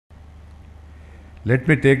Let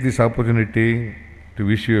me take this opportunity to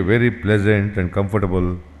wish you a very pleasant and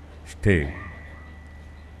comfortable stay.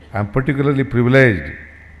 I am particularly privileged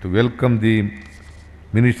to welcome the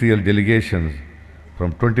ministerial delegations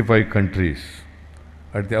from 25 countries.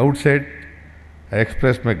 At the outset, I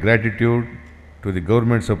express my gratitude to the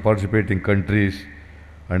governments of participating countries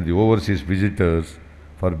and the overseas visitors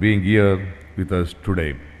for being here with us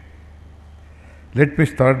today. Let me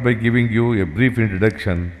start by giving you a brief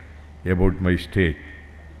introduction about my state.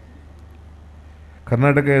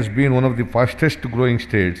 Karnataka has been one of the fastest growing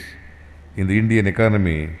states in the Indian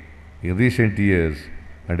economy in recent years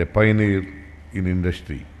and a pioneer in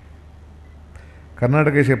industry.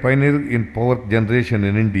 Karnataka is a pioneer in power generation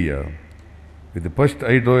in India, with the first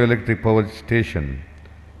hydroelectric power station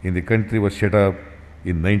in the country was set up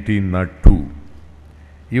in 1902.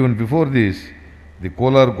 Even before this, the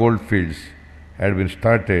Kolar gold fields had been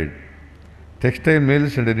started. Textile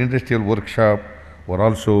mills and an industrial workshop were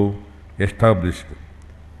also established.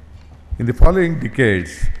 In the following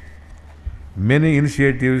decades, many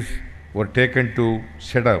initiatives were taken to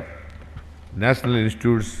set up national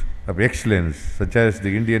institutes of excellence such as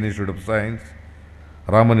the Indian Institute of Science,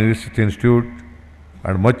 Raman University Institute,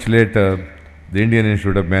 and much later the Indian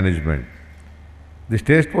Institute of Management. The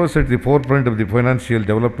state was at the forefront of the financial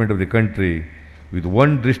development of the country, with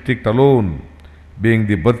one district alone being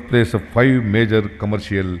the birthplace of 5 major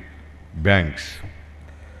commercial banks.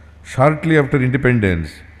 Shortly after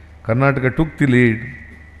independence, Karnataka took the lead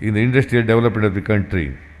in the industrial development of the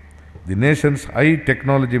country. The nation's high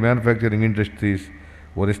technology manufacturing industries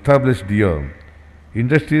were established here.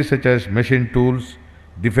 Industries such as machine tools,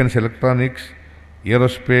 defense electronics,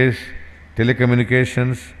 aerospace,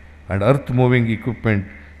 telecommunications, and earth moving equipment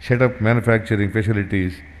set up manufacturing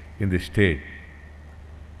facilities in the state.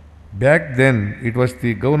 Back then, it was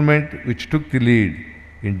the government which took the lead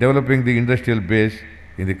in developing the industrial base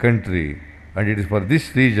in the country, and it is for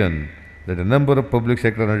this reason that a number of public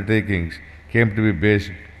sector undertakings came to be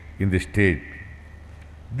based in the state.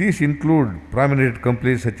 These include prominent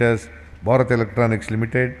companies such as Bharat Electronics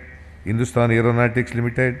Limited, Hindustan Aeronautics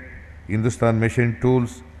Limited, Hindustan Machine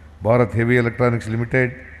Tools, Bharat Heavy Electronics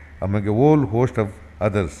Limited, among a whole host of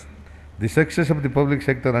others. The success of the public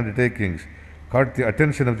sector undertakings caught the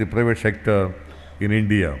attention of the private sector in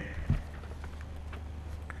India.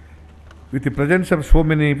 With the presence of so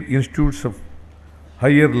many institutes of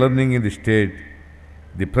higher learning in the state,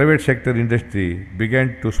 the private sector industry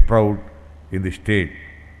began to sprout in the state.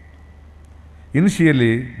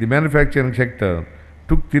 Initially, the manufacturing sector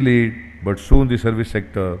took the lead, but soon the service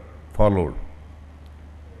sector followed.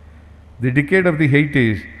 The decade of the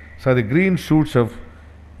 80s saw the green shoots of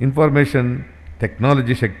information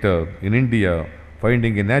technology sector in India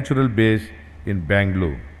finding a natural base in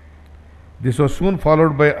Bangalore. This was soon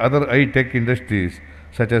followed by other high-tech industries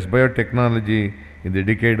such as biotechnology in the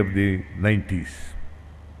decade of the 90s.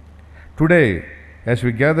 Today, as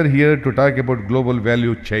we gather here to talk about global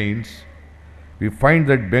value chains, we find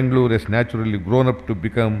that Bangalore has naturally grown up to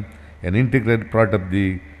become an integral part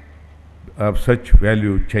of such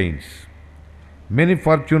value chains. Many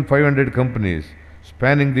Fortune 500 companies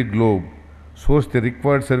spanning the globe source the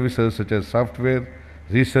required services such as software,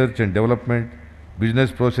 research and development,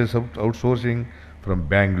 business process outsourcing from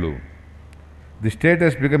Bangalore. The state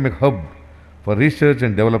has become a hub for research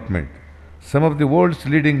and development. Some of the world's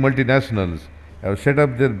leading multinationals have set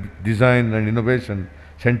up their design and innovation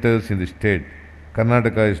centers in the state.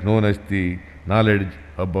 Karnataka is known as the knowledge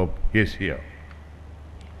hub of Asia.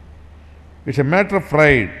 It's a matter of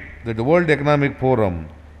pride that the World Economic Forum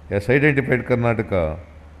has identified Karnataka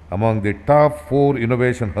among the top 4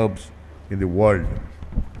 innovation hubs in the world.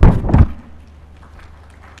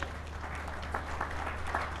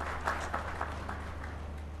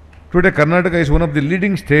 Today, Karnataka is one of the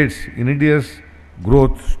leading states in India's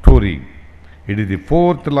growth story. It is the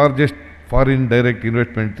 4th largest foreign direct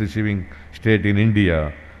investment receiving state in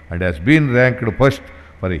India and has been ranked first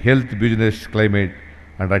for a healthy business climate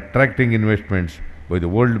and attracting investments by the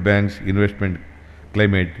World Bank's Investment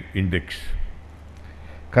Climate Index.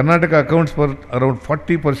 Karnataka accounts for around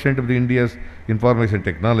 40% of the India's information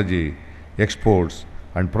technology exports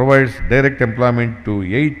and provides direct employment to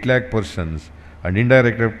 8 lakh persons and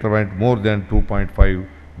indirect employment more than 2.5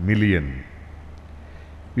 million.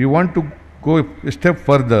 We want to go a step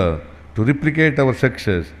further to replicate our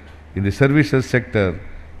success in the services sector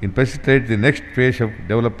and facilitate the next phase of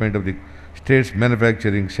development of the state's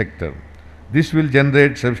manufacturing sector. This will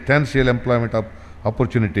generate substantial employment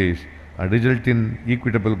opportunities and result in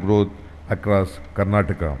equitable growth across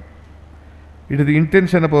Karnataka. It is the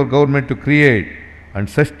intention of our government to create and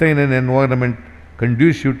sustain an environment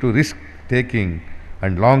conducive to risk taking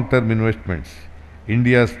and long-term investments.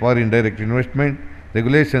 India's foreign direct investment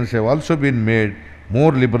regulations have also been made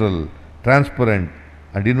more liberal, transparent,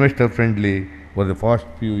 and investor-friendly over the past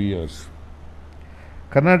few years.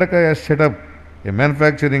 Karnataka has set up a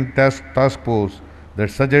manufacturing task force that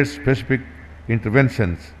suggests specific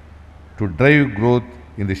interventions to drive growth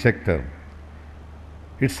in the sector.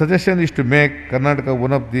 Its suggestion is to make Karnataka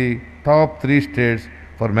one of the top 3 states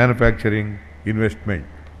for manufacturing investment.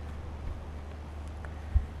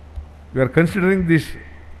 We are considering this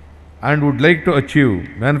and would like to achieve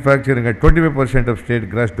manufacturing at 25% of state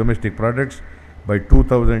gross domestic products by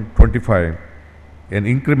 2025, an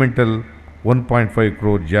incremental 1.5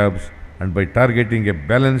 crore jobs, and by targeting a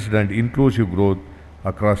balanced and inclusive growth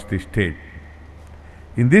across the state.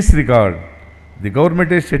 In this regard, the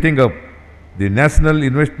government is setting up the National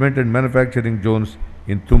Investment and Manufacturing Zones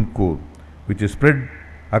in Tumkur, which is spread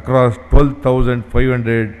across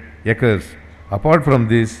 12,500 acres. Apart from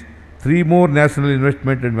this, 3 more National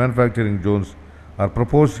Investment and Manufacturing Zones are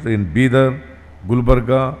proposed in Bidar,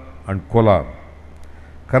 Gulbarga, and Kolar.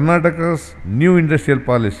 Karnataka's new industrial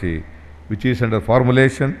policy, which is under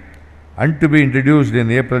formulation and to be introduced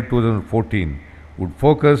in April 2014, would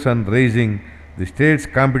focus on raising the state's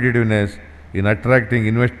competitiveness in attracting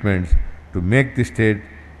investments to make the state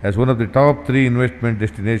as one of the top 3 investment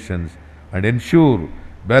destinations and ensure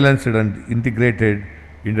balanced and integrated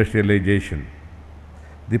industrialization.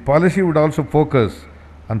 The policy would also focus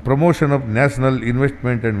on promotion of national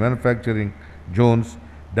investment and manufacturing zones,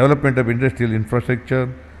 development of industrial infrastructure,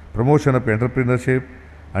 promotion of entrepreneurship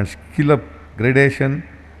and skill-up gradation,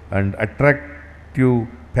 and attractive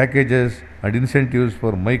packages and incentives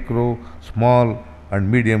for micro, small and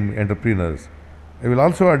medium entrepreneurs. I will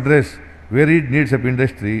also address varied needs of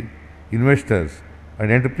industry, investors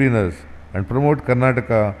and entrepreneurs and promote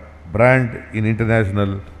Karnataka brand in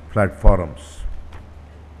international platforms.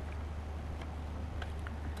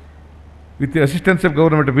 With the assistance of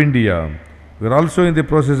Government of India, we are also in the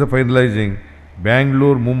process of finalizing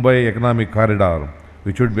Bangalore-Mumbai Economic Corridor,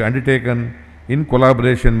 which would be undertaken in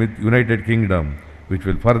collaboration with United Kingdom, which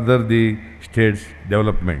will further the state's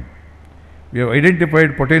development. We have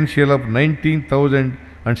identified potential of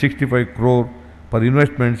 19,065 crore for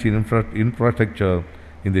investments in infrastructure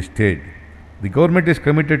in the state. The government is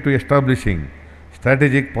committed to establishing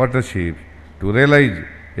strategic partnerships to realize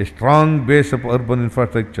a strong base of urban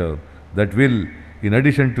infrastructure that will, in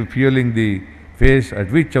addition to fueling the pace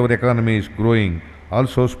at which our economy is growing,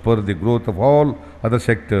 also spur the growth of all other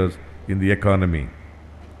sectors in the economy.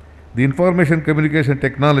 The information communication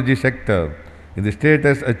technology sector in the state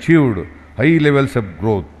has achieved high levels of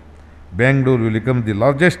growth. Bangalore will become the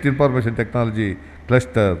largest information technology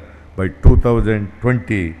cluster by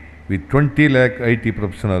 2020 with 20 lakh IT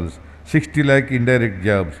professionals, 60 lakh indirect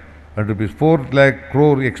jobs and rupees 4 lakh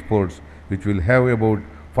crore exports, which will have about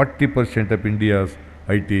 40% of India's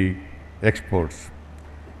IT exports.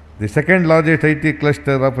 The second largest IT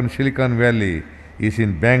cluster of Silicon Valley is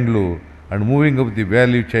in Bangalore, and moving up the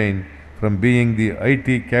value chain from being the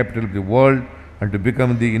IT capital of the world and to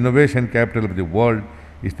become the innovation capital of the world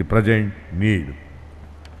is the present need.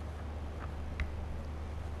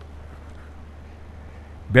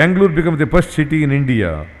 Bangalore becomes the first city in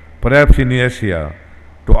India, perhaps in Asia,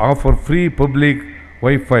 to offer free public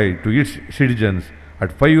Wi-Fi to its citizens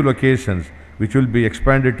at 5 locations, which will be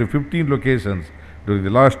expanded to 15 locations during the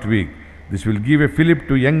last week. This will give a fillip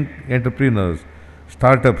to young entrepreneurs,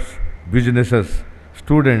 startups, businesses,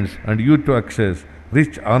 students and youth to access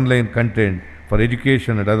rich online content for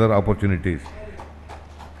education and other opportunities.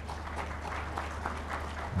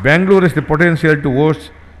 Bangalore has the potential to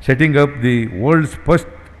host setting up the world's first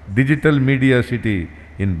digital media city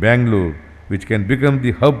in Bangalore, which can become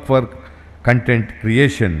the hub for content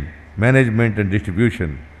creation, management and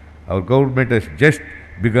distribution. Our government has just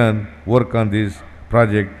begun work on this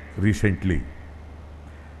project recently.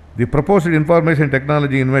 The proposed information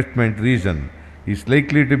technology investment region is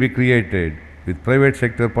likely to be created with private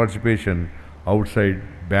sector participation outside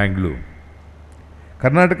Bangalore.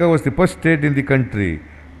 Karnataka was the first state in the country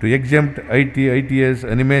to exempt IT, ITS,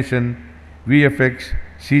 animation, VFX,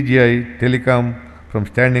 CGI, telecom from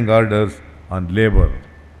standing orders on labor.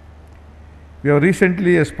 We have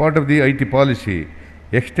recently, as part of the IT policy,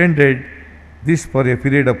 extended this for a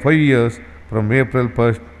period of 5 years from April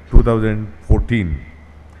 1st, 2014.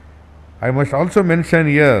 I must also mention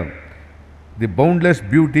here the boundless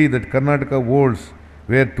beauty that Karnataka holds,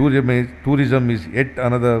 where tourism is yet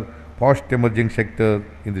another fast emerging sector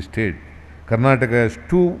in the state. Karnataka has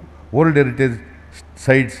 2 World Heritage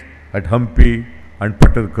sites at Hampi and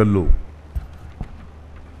Pattarkallu.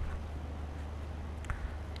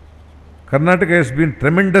 Karnataka has been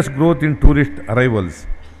tremendous growth in tourist arrivals,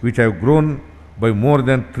 which have grown by more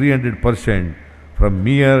than 300% from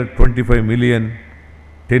mere 25 million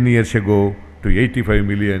 10 years ago to 85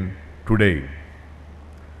 million today.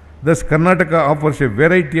 Thus, Karnataka offers a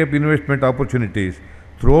variety of investment opportunities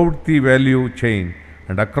throughout the value chain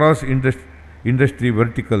and across industry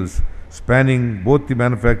verticals spanning both the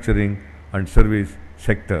manufacturing and service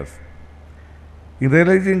sectors. In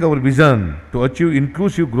realizing our vision to achieve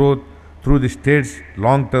inclusive growth through the state's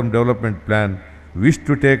long-term development plan, we wish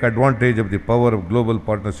to take advantage of the power of global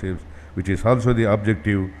partnerships, which is also the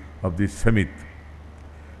objective of this summit.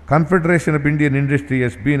 Confederation of Indian Industry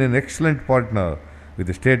has been an excellent partner with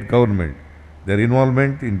the state government. Their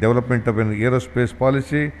involvement in development of an aerospace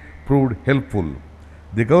policy proved helpful.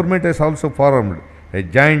 The government has also formed a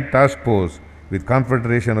joint task force with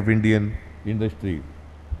Confederation of Indian Industry.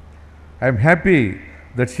 I am happy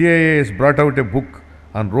that CIA has brought out a book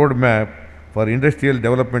on roadmap for industrial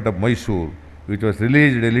development of Mysore, which was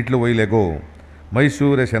released a little while ago.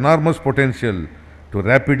 Mysore has enormous potential to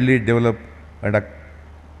rapidly develop and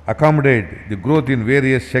accommodate the growth in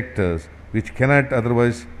various sectors which cannot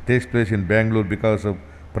otherwise take place in Bangalore because of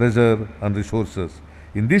pressure and resources.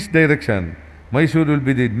 In this direction, Mysore will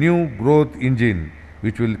be the new growth engine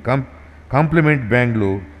which will complement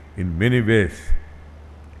Bangalore in many ways.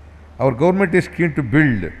 Our government is keen to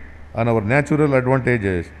build on our natural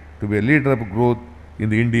advantages to be a leader of growth in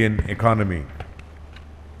the Indian economy.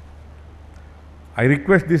 I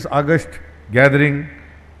request this August gathering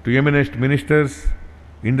to eminent ministers,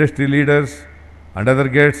 industry leaders and other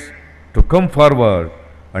guests to come forward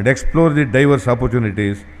and explore the diverse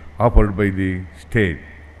opportunities offered by the state.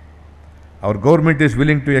 Our government is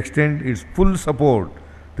willing to extend its full support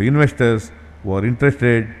to investors who are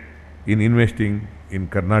interested in investing in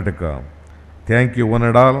Karnataka. Thank you one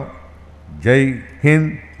and all. Jai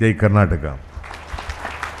Hind, Jai Karnataka.